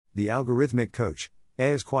The Algorithmic Coach,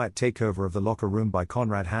 AI's Quiet Takeover of the Locker Room by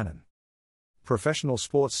Conrad Hannon. Professional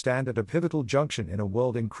sports stand at a pivotal junction in a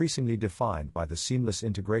world increasingly defined by the seamless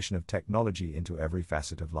integration of technology into every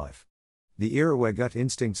facet of life. The era where gut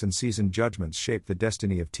instincts and seasoned judgments shape the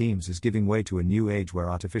destiny of teams is giving way to a new age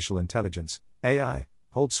where artificial intelligence, AI,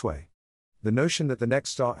 holds sway. The notion that the next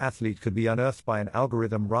star athlete could be unearthed by an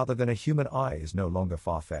algorithm rather than a human eye is no longer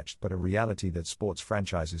far-fetched but a reality that sports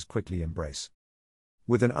franchises quickly embrace.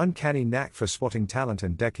 With an uncanny knack for spotting talent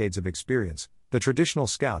and decades of experience, the traditional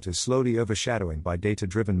scout is slowly overshadowing by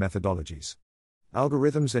data-driven methodologies.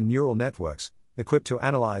 Algorithms and neural networks, equipped to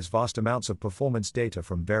analyze vast amounts of performance data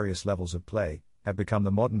from various levels of play, have become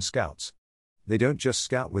the modern scouts. They don't just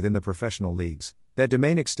scout within the professional leagues, their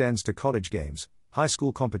domain extends to college games, high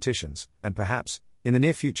school competitions, and perhaps, in the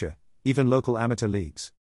near future, even local amateur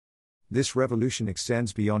leagues. This revolution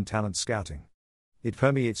extends beyond talent scouting. It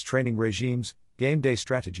permeates training regimes, game day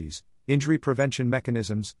strategies, injury prevention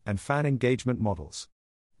mechanisms, and fan engagement models.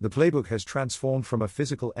 The playbook has transformed from a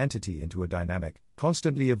physical entity into a dynamic,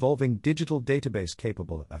 constantly evolving digital database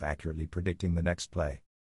capable of accurately predicting the next play.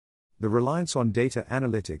 The reliance on data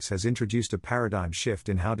analytics has introduced a paradigm shift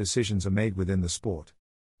in how decisions are made within the sport.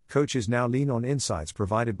 Coaches now lean on insights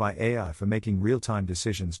provided by AI for making real-time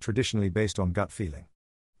decisions traditionally based on gut feeling.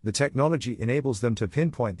 The technology enables them to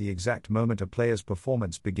pinpoint the exact moment a player's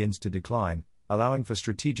performance begins to decline, allowing for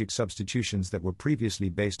strategic substitutions that were previously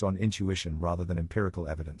based on intuition rather than empirical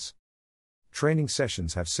evidence. Training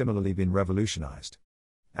sessions have similarly been revolutionized.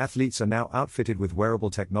 Athletes are now outfitted with wearable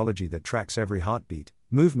technology that tracks every heartbeat,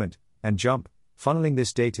 movement, and jump, funneling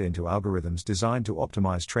this data into algorithms designed to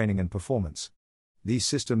optimize training and performance. These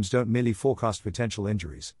systems don't merely forecast potential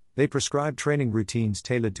injuries, they prescribe training routines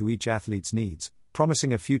tailored to each athlete's needs,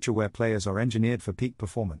 promising a future where players are engineered for peak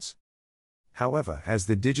performance. However, as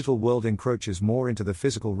the digital world encroaches more into the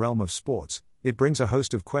physical realm of sports, it brings a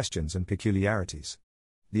host of questions and peculiarities.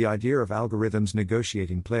 The idea of algorithms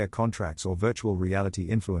negotiating player contracts or virtual reality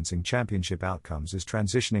influencing championship outcomes is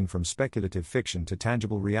transitioning from speculative fiction to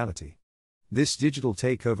tangible reality. This digital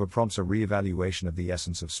takeover prompts a re-evaluation of the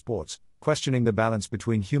essence of sports, questioning the balance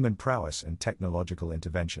between human prowess and technological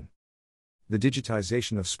intervention. The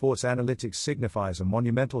digitization of sports analytics signifies a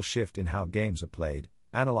monumental shift in how games are played,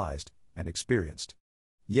 analyzed, and experienced.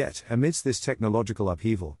 Yet, amidst this technological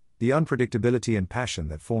upheaval, the unpredictability and passion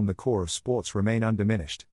that form the core of sports remain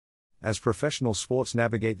undiminished. As professional sports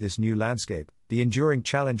navigate this new landscape, the enduring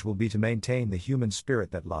challenge will be to maintain the human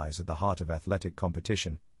spirit that lies at the heart of athletic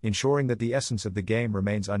competition, ensuring that the essence of the game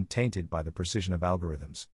remains untainted by the precision of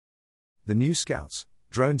algorithms. The new scouts,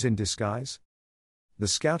 drones in disguise? The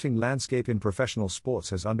scouting landscape in professional sports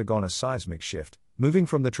has undergone a seismic shift, moving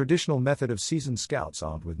from the traditional method of seasoned scouts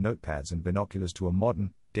armed with notepads and binoculars to a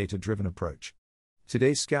modern, data-driven approach.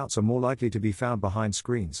 Today's scouts are more likely to be found behind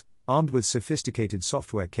screens, armed with sophisticated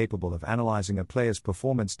software capable of analyzing a player's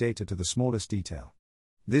performance data to the smallest detail.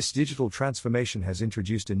 This digital transformation has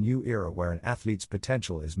introduced a new era where an athlete's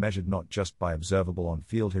potential is measured not just by observable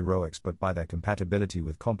on-field heroics but by their compatibility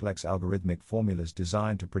with complex algorithmic formulas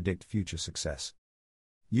designed to predict future success.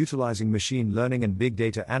 Utilizing machine learning and big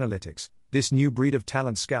data analytics, this new breed of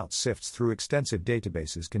talent scouts sifts through extensive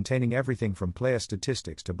databases containing everything from player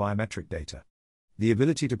statistics to biometric data. The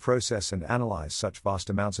ability to process and analyze such vast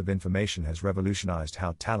amounts of information has revolutionized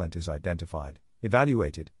how talent is identified,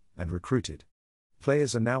 evaluated, and recruited.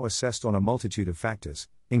 Players are now assessed on a multitude of factors,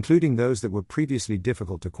 including those that were previously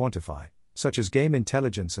difficult to quantify, such as game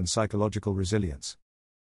intelligence and psychological resilience.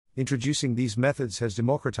 Introducing these methods has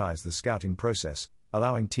democratized the scouting process,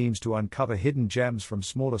 allowing teams to uncover hidden gems from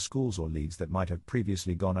smaller schools or leagues that might have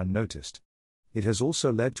previously gone unnoticed. It has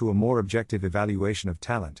also led to a more objective evaluation of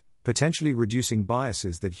talent, potentially reducing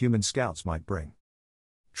biases that human scouts might bring.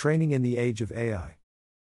 Training in the age of AI.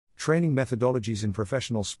 Training methodologies in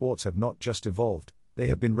professional sports have not just evolved, they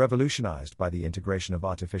have been revolutionized by the integration of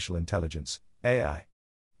artificial intelligence, AI.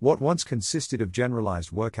 What once consisted of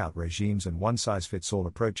generalized workout regimes and one-size-fits-all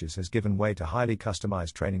approaches has given way to highly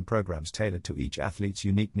customized training programs tailored to each athlete's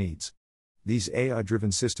unique needs. These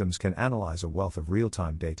AI-driven systems can analyze a wealth of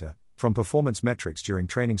real-time data, from performance metrics during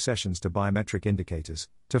training sessions to biometric indicators,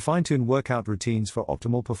 to fine-tune workout routines for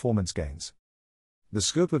optimal performance gains. The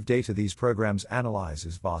scope of data these programs analyze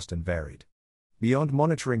is vast and varied. Beyond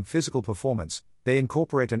monitoring physical performance, they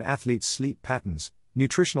incorporate an athlete's sleep patterns,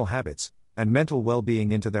 nutritional habits, and mental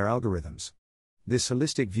well-being into their algorithms. This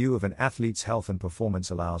holistic view of an athlete's health and performance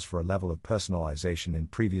allows for a level of personalization in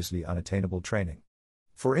previously unattainable training.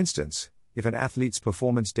 For instance, if an athlete's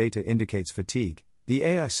performance data indicates fatigue, the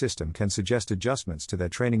AI system can suggest adjustments to their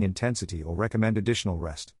training intensity or recommend additional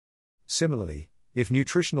rest. Similarly, If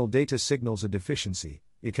nutritional data signals a deficiency,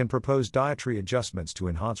 it can propose dietary adjustments to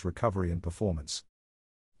enhance recovery and performance.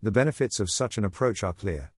 The benefits of such an approach are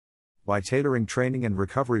clear. By tailoring training and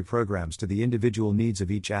recovery programs to the individual needs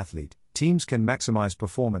of each athlete, teams can maximize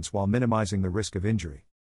performance while minimizing the risk of injury.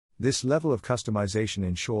 This level of customization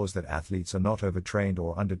ensures that athletes are not overtrained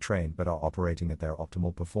or undertrained but are operating at their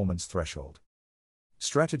optimal performance threshold.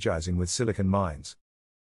 Strategizing with Silicon Minds.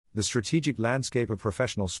 The strategic landscape of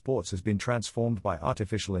professional sports has been transformed by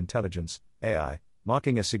artificial intelligence, AI,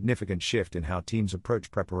 marking a significant shift in how teams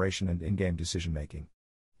approach preparation and in-game decision-making.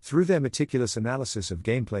 Through their meticulous analysis of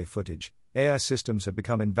gameplay footage, AI systems have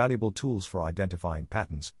become invaluable tools for identifying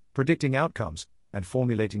patterns, predicting outcomes, and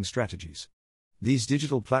formulating strategies. These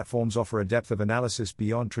digital platforms offer a depth of analysis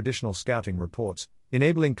beyond traditional scouting reports,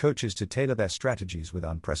 enabling coaches to tailor their strategies with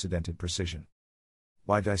unprecedented precision.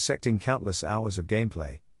 By dissecting countless hours of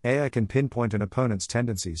gameplay, AI can pinpoint an opponent's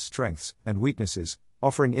tendencies, strengths, and weaknesses,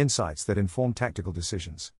 offering insights that inform tactical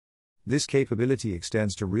decisions. This capability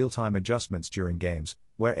extends to real-time adjustments during games,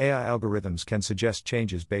 where AI algorithms can suggest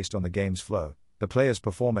changes based on the game's flow, the player's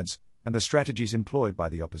performance, and the strategies employed by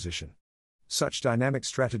the opposition. Such dynamic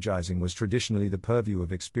strategizing was traditionally the purview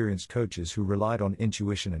of experienced coaches who relied on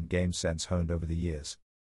intuition and game sense honed over the years.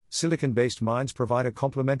 Silicon-based minds provide a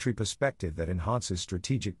complementary perspective that enhances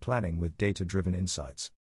strategic planning with data-driven insights.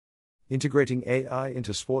 Integrating AI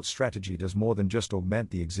into sports strategy does more than just augment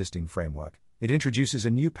the existing framework. It introduces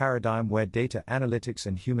a new paradigm where data analytics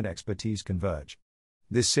and human expertise converge.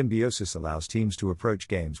 This symbiosis allows teams to approach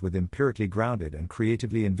games with empirically grounded and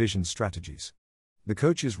creatively envisioned strategies. The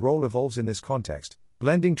coach's role evolves in this context,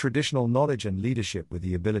 blending traditional knowledge and leadership with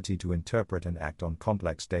the ability to interpret and act on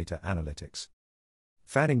complex data analytics.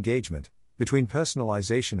 Fan engagement, between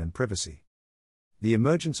personalization and privacy. The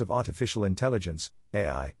emergence of artificial intelligence,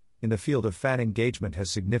 AI, in the field of fan engagement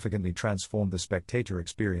has significantly transformed the spectator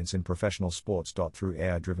experience in professional sports. Through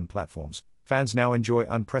AI-driven platforms, fans now enjoy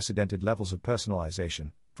unprecedented levels of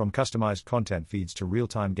personalization, from customized content feeds to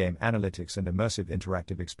real-time game analytics and immersive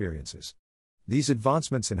interactive experiences. These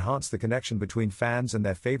advancements enhance the connection between fans and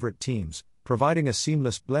their favorite teams, providing a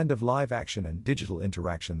seamless blend of live action and digital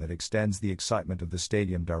interaction that extends the excitement of the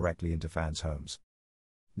stadium directly into fans' homes.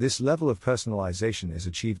 This level of personalization is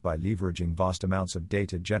achieved by leveraging vast amounts of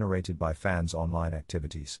data generated by fans' online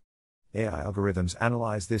activities. AI algorithms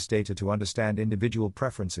analyze this data to understand individual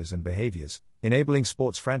preferences and behaviors, enabling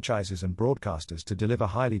sports franchises and broadcasters to deliver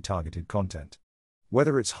highly targeted content.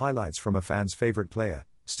 Whether it's highlights from a fan's favorite player,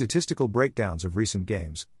 statistical breakdowns of recent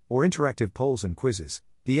games, or interactive polls and quizzes,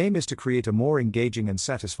 the aim is to create a more engaging and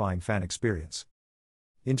satisfying fan experience.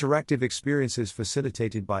 Interactive experiences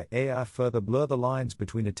facilitated by AI further blur the lines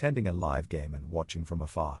between attending a live game and watching from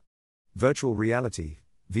afar. Virtual reality,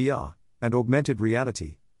 VR, and augmented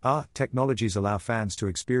reality, AR technologies allow fans to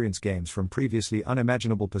experience games from previously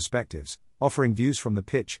unimaginable perspectives, offering views from the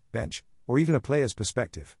pitch, bench, or even a player's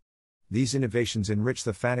perspective. These innovations enrich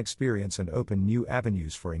the fan experience and open new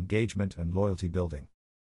avenues for engagement and loyalty building.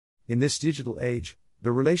 In this digital age,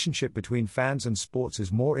 the relationship between fans and sports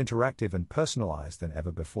is more interactive and personalized than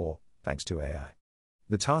ever before, thanks to AI.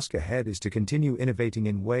 The task ahead is to continue innovating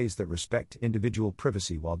in ways that respect individual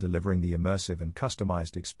privacy while delivering the immersive and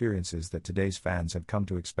customized experiences that today's fans have come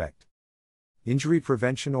to expect. Injury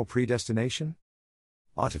prevention or predestination?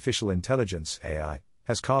 Artificial intelligence, AI,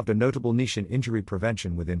 has carved a notable niche in injury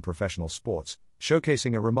prevention within professional sports,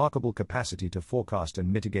 showcasing a remarkable capacity to forecast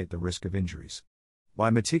and mitigate the risk of injuries. By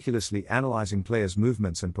meticulously analyzing players'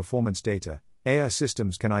 movements and performance data, AI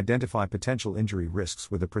systems can identify potential injury risks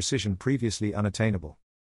with a precision previously unattainable.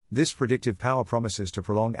 This predictive power promises to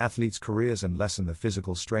prolong athletes' careers and lessen the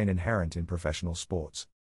physical strain inherent in professional sports.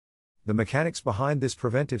 The mechanics behind this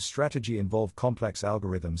preventive strategy involve complex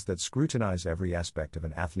algorithms that scrutinize every aspect of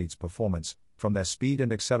an athlete's performance, from their speed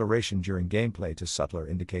and acceleration during gameplay to subtler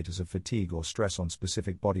indicators of fatigue or stress on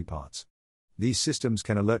specific body parts. These systems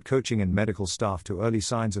can alert coaching and medical staff to early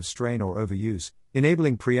signs of strain or overuse,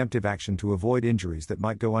 enabling preemptive action to avoid injuries that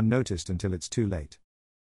might go unnoticed until it's too late.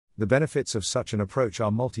 The benefits of such an approach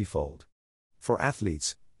are multifold. For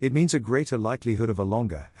athletes, it means a greater likelihood of a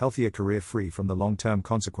longer, healthier career free from the long-term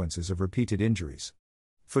consequences of repeated injuries.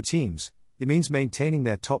 For teams, it means maintaining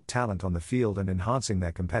their top talent on the field and enhancing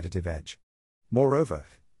their competitive edge. Moreover,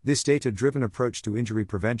 this data-driven approach to injury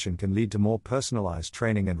prevention can lead to more personalized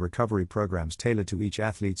training and recovery programs tailored to each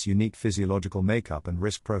athlete's unique physiological makeup and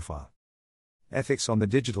risk profile. Ethics on the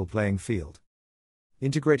digital playing field.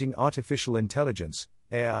 Integrating artificial intelligence,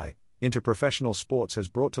 AI, into professional sports has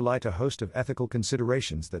brought to light a host of ethical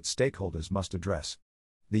considerations that stakeholders must address.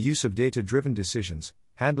 The use of data-driven decisions,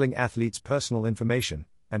 handling athletes' personal information,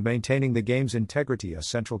 and maintaining the game's integrity are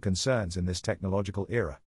central concerns in this technological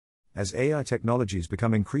era. As AI technologies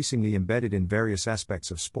become increasingly embedded in various aspects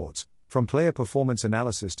of sports, from player performance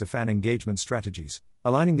analysis to fan engagement strategies,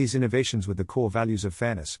 aligning these innovations with the core values of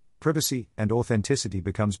fairness, privacy, and authenticity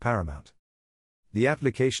becomes paramount. The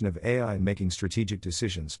application of AI in making strategic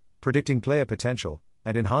decisions, predicting player potential,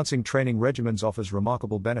 and enhancing training regimens offers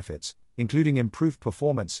remarkable benefits, including improved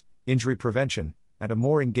performance, injury prevention, and a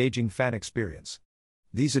more engaging fan experience.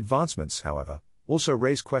 These advancements, however, also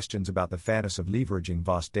raise questions about the fairness of leveraging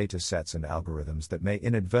vast data sets and algorithms that may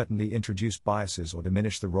inadvertently introduce biases or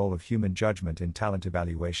diminish the role of human judgment in talent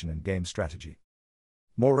evaluation and game strategy.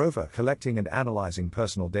 Moreover, collecting and analyzing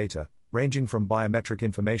personal data, ranging from biometric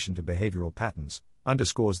information to behavioral patterns,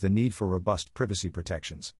 underscores the need for robust privacy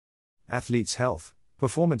protections. Athletes' health,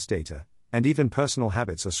 performance data, and even personal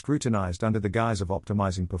habits are scrutinized under the guise of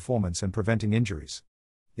optimizing performance and preventing injuries.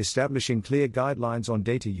 Establishing clear guidelines on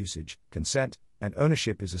data usage, consent, and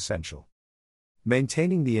ownership is essential.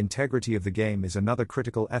 Maintaining the integrity of the game is another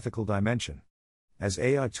critical ethical dimension. As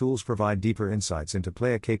AI tools provide deeper insights into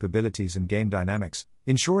player capabilities and game dynamics,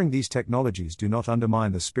 ensuring these technologies do not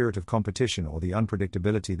undermine the spirit of competition or the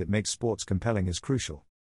unpredictability that makes sports compelling is crucial.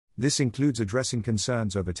 This includes addressing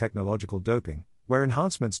concerns over technological doping, where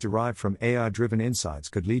enhancements derived from AI-driven insights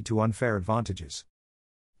could lead to unfair advantages.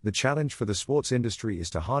 The challenge for the sports industry is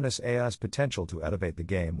to harness AI's potential to elevate the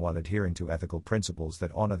game while adhering to ethical principles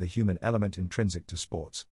that honor the human element intrinsic to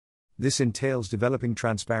sports. This entails developing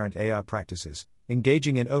transparent AI practices,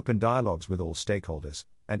 engaging in open dialogues with all stakeholders,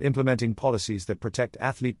 and implementing policies that protect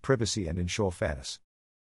athlete privacy and ensure fairness.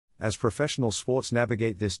 As professional sports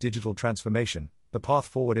navigate this digital transformation, the path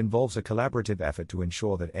forward involves a collaborative effort to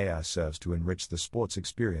ensure that AI serves to enrich the sports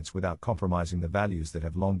experience without compromising the values that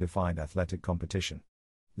have long defined athletic competition.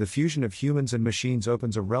 The fusion of humans and machines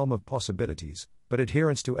opens a realm of possibilities, but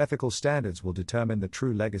adherence to ethical standards will determine the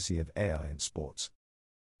true legacy of AI in sports.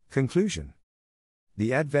 Conclusion.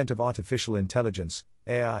 The advent of artificial intelligence,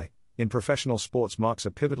 AI, in professional sports marks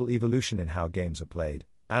a pivotal evolution in how games are played,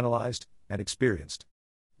 analyzed, and experienced.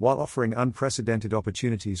 While offering unprecedented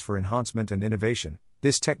opportunities for enhancement and innovation,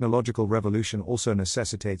 this technological revolution also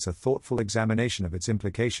necessitates a thoughtful examination of its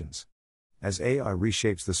implications. As AI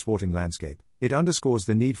reshapes the sporting landscape, it underscores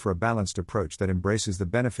the need for a balanced approach that embraces the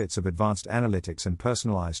benefits of advanced analytics and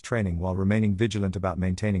personalized training while remaining vigilant about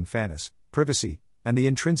maintaining fairness, privacy, and the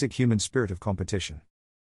intrinsic human spirit of competition.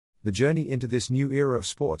 The journey into this new era of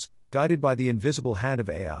sports, guided by the invisible hand of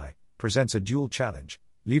AI, presents a dual challenge,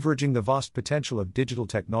 leveraging the vast potential of digital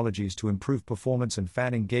technologies to improve performance and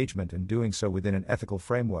fan engagement, and doing so within an ethical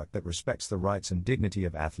framework that respects the rights and dignity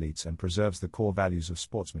of athletes and preserves the core values of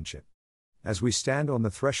sportsmanship. As we stand on the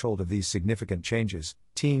threshold of these significant changes,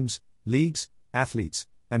 teams, leagues, athletes,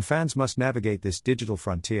 and fans must navigate this digital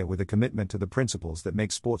frontier with a commitment to the principles that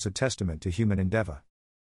make sports a testament to human endeavor.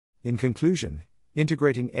 In conclusion,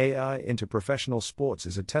 integrating AI into professional sports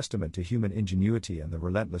is a testament to human ingenuity and the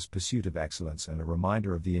relentless pursuit of excellence, and a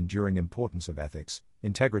reminder of the enduring importance of ethics,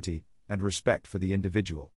 integrity, and respect for the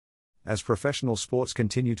individual. As professional sports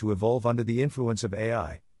continue to evolve under the influence of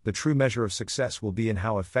AI, the true measure of success will be in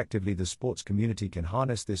how effectively the sports community can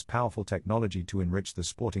harness this powerful technology to enrich the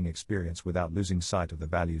sporting experience without losing sight of the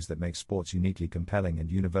values that make sports uniquely compelling and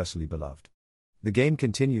universally beloved. The game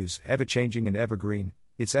continues, ever-changing and evergreen,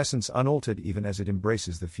 its essence unaltered even as it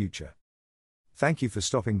embraces the future. Thank you for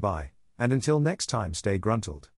stopping by, and until next time, stay gruntled.